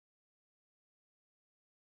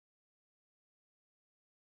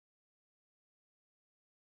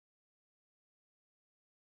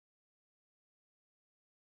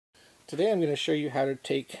Today I'm going to show you how to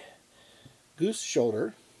take goose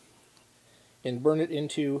shoulder and burn it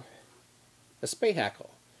into a Spey hackle.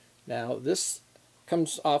 Now this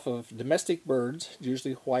comes off of domestic birds,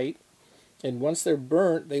 usually white, and once they're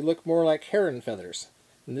burnt they look more like heron feathers.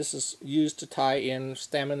 And this is used to tie in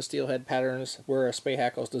salmon steelhead patterns where a Spey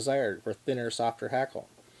hackle is desired for thinner, softer hackle.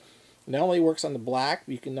 It not only works on the black,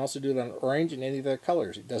 but you can also do it on orange and any of the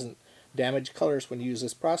colors. It doesn't damage colors when you use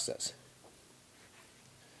this process.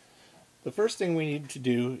 The first thing we need to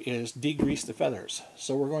do is degrease the feathers.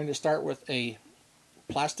 So we're going to start with a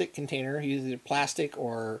plastic container, either plastic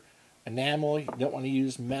or enamel. You don't want to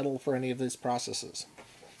use metal for any of these processes.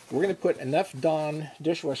 We're going to put enough Dawn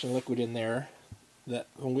dishwashing liquid in there that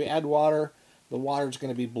when we add water, the water is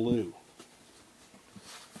going to be blue.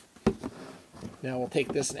 Now we'll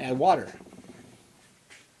take this and add water.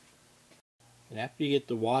 And after you get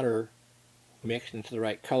the water mixed into the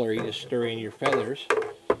right color, you just stir in your feathers.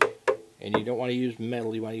 And you don't want to use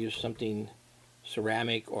metal, you want to use something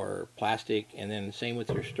ceramic or plastic. And then same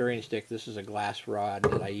with your stirring stick. This is a glass rod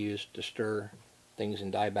that I use to stir things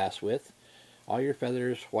in dye baths with. All your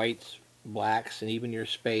feathers, whites, blacks, and even your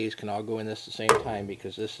speys can all go in this at the same time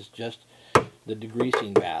because this is just the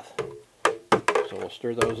degreasing bath. So we'll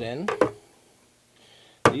stir those in.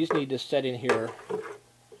 These need to set in here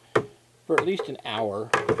for at least an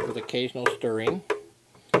hour with occasional stirring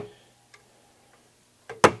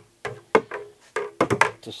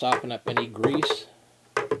to soften up any grease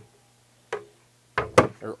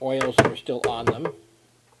or oils that are still on them,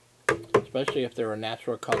 especially if they're a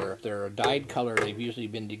natural color. If they're a dyed color, they've usually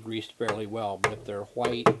been degreased fairly well, but if they're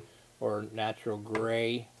white or natural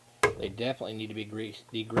gray, they definitely need to be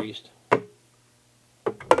degreased.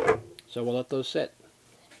 So we'll let those sit.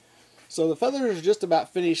 So the feathers are just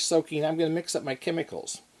about finished soaking. I'm going to mix up my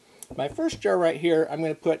chemicals. My first jar right here, I'm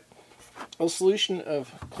going to put a solution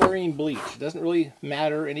of chlorine bleach. It doesn't really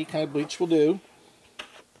matter, any kind of bleach will do.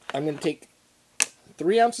 I'm going to take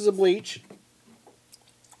 3 ounces of bleach,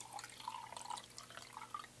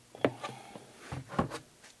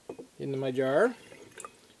 into my jar,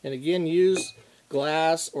 and again use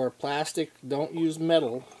glass or plastic. Don't use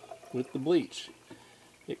metal with the bleach.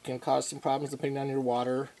 It can cause some problems depending on your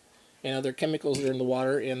water and other chemicals that are in the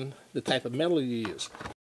water and the type of metal you use.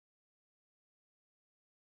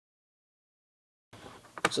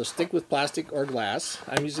 So stick with plastic or glass.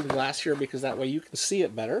 I'm using glass here because that way you can see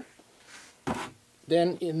it better.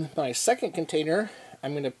 Then in my second container,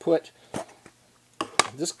 I'm going to put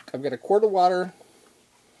this. I've got a quart of water.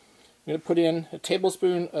 I'm going to put in a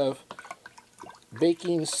tablespoon of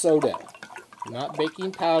baking soda. Not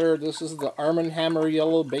baking powder. This is the Arm & Hammer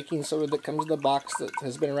yellow baking soda that comes in the box that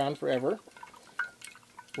has been around forever.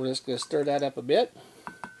 We're just going to stir that up a bit.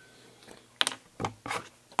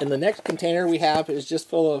 And the next container we have is just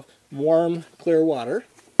full of warm, clear water.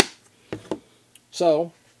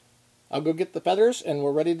 So I'll go get the feathers and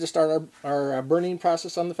we're ready to start our burning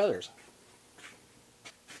process on the feathers.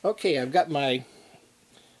 Okay, I've got my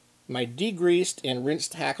degreased and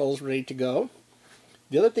rinsed hackles ready to go.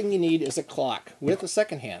 The other thing you need is a clock with a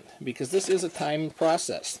second hand because this is a timed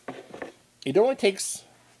process. It only takes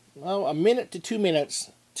a minute to 2 minutes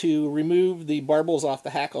to remove the barbels off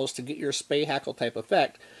the hackles to get your Spey hackle type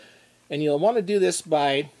effect. And you'll want to do this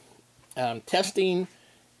by testing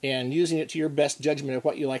and using it to your best judgment of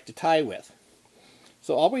what you like to tie with.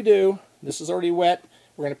 So all we do, this is already wet,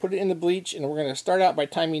 we're going to put it in the bleach and we're going to start out by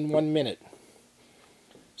timing 1 minute.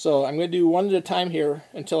 So I'm going to do one at a time here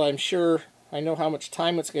until I'm sure I know how much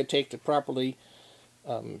time it's going to take to properly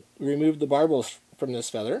remove the barbels from this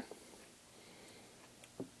feather.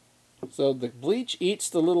 So the bleach eats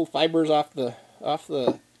the little fibers off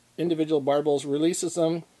the individual barbels, releases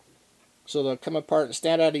them, so they'll come apart and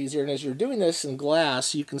stand out easier. And as you're doing this in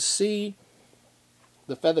glass, you can see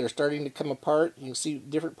the feather starting to come apart. You can see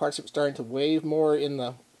different parts of it starting to wave more in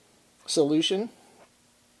the solution.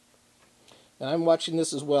 And I'm watching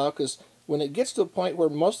this as well because when it gets to a point where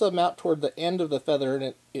most of them out toward the end of the feather,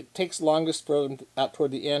 and it takes longest for them out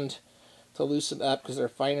toward the end to loosen up because they're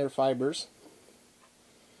finer fibers.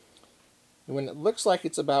 And when it looks like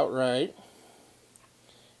it's about right,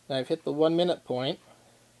 and I've hit the 1 minute point,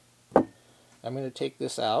 I'm going to take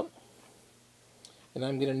this out and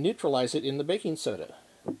I'm going to neutralize it in the baking soda.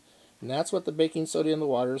 And that's what the baking soda in the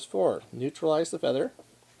water is for. Neutralize the feather.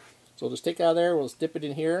 So we'll just take it out of there, we'll just dip it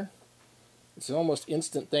in here. It's an almost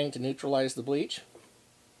instant thing to neutralize the bleach.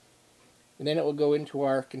 And then it will go into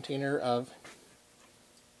our container of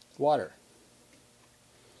water.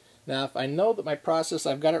 Now if I know that my process,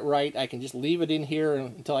 I've got it right, I can just leave it in here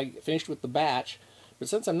until I get finished with the batch. But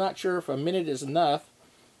since I'm not sure if a minute is enough,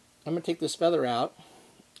 I'm going to take this feather out.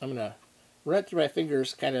 I'm going to run it through my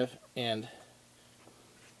fingers kind of and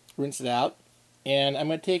rinse it out. And I'm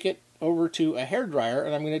going to take it over to a hair dryer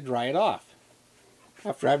and I'm going to dry it off.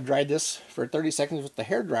 After I've dried this for 30 seconds with the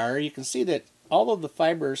hair dryer, you can see that all of the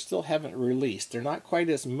fibers still haven't released. They're not quite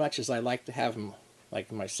as much as I like to have them, like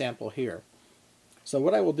in my sample here. So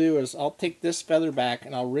what I will do is I'll take this feather back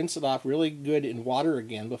and I'll rinse it off really good in water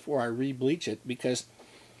again before I re-bleach it, because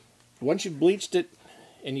once you've bleached it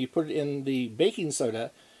and you put it in the baking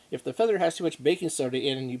soda, if the feather has too much baking soda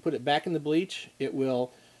in and you put it back in the bleach, it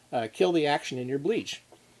will kill the action in your bleach.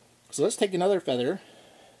 So let's take another feather,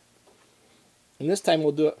 and this time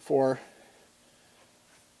we'll do it for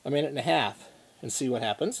a minute and a half and see what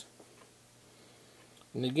happens.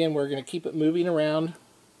 And again, we're going to keep it moving around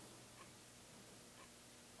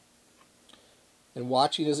and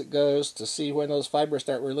watching as it goes to see when those fibers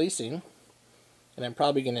start releasing. And I'm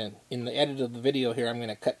probably going to, in the edit of the video here, I'm going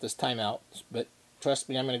to cut this time out, but trust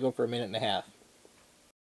me, I'm going to go for a minute and a half.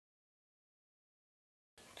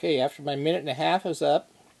 Okay, after my minute and a half is up,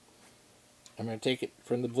 I'm going to take it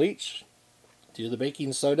from the bleach to the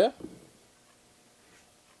baking soda.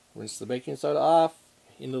 Rinse the baking soda off,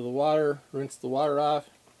 into the water, rinse the water off,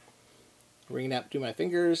 bring it up to my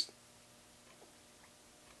fingers,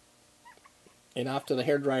 and off to the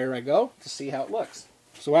hair dryer I go to see how it looks.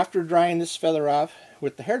 So after drying this feather off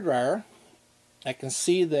with the hair dryer, I can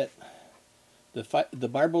see that the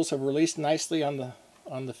barbels have released nicely on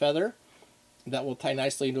the feather. That will tie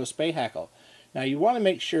nicely into a Spey hackle. Now you want to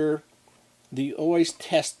make sure that you always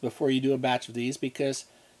test before you do a batch of these, because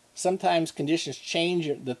sometimes conditions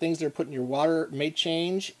change. The things that are put in your water may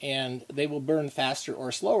change and they will burn faster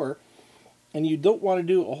or slower, and you don't want to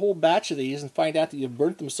do a whole batch of these and find out that you've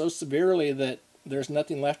burnt them so severely that there's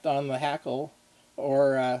nothing left on the hackle,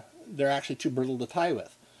 or they're actually too brittle to tie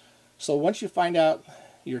with. So once you find out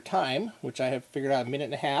your time, which I have figured out a minute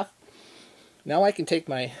and a half, now I can take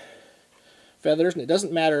my feathers, and it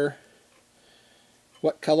doesn't matter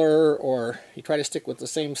what color, or you try to stick with the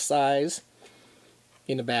same size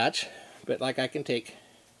in a batch, but like I can take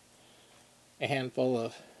a handful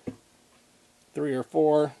of 3 or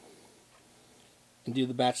 4 and do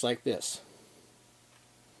the batch like this.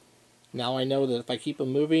 Now I know that if I keep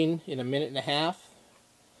them moving in a minute and a half,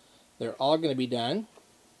 they're all going to be done.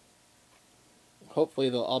 Hopefully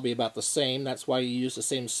they'll all be about the same. That's why you use the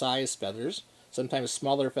same size feathers. Sometimes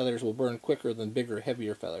smaller feathers will burn quicker than bigger,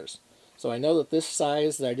 heavier feathers. So I know that this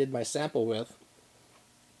size that I did my sample with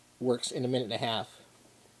works in a minute and a half.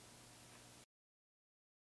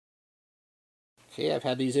 Okay, I've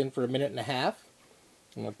had these in for a minute and a half.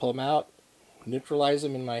 I'm going to pull them out, neutralize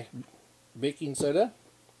them in my baking soda,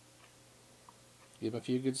 give them a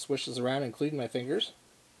few good swishes around, including my fingers,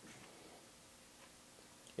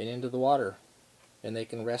 and into the water. And they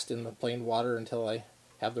can rest in the plain water until I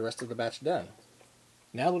have the rest of the batch done.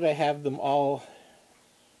 Now that I have them all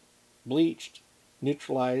bleached,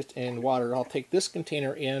 neutralized, and water, I'll take this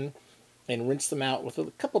container in and rinse them out with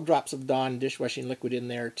a couple drops of Dawn dishwashing liquid in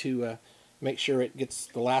there to make sure it gets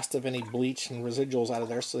the last of any bleach and residuals out of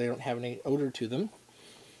there so they don't have any odor to them.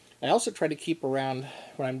 I also try to keep around,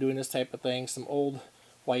 when I'm doing this type of thing, some old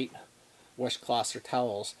white washcloths or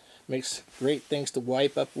towels. Makes great things to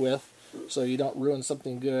wipe up with so you don't ruin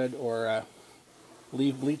something good, or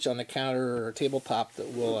leave bleach on the counter or tabletop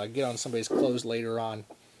that will get on somebody's clothes later on.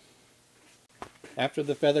 After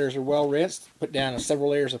the feathers are well rinsed, put down several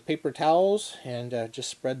layers of paper towels and just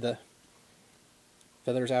spread the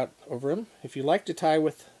feathers out over them. If you like to tie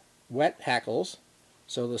with wet hackles,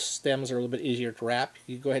 so the stems are a little bit easier to wrap,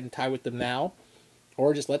 you go ahead and tie with them now,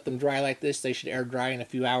 or just let them dry like this. They should air dry in a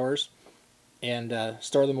few hours, and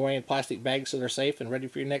store them away in plastic bags so they're safe and ready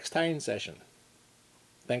for your next tying session.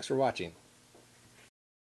 Thanks for watching.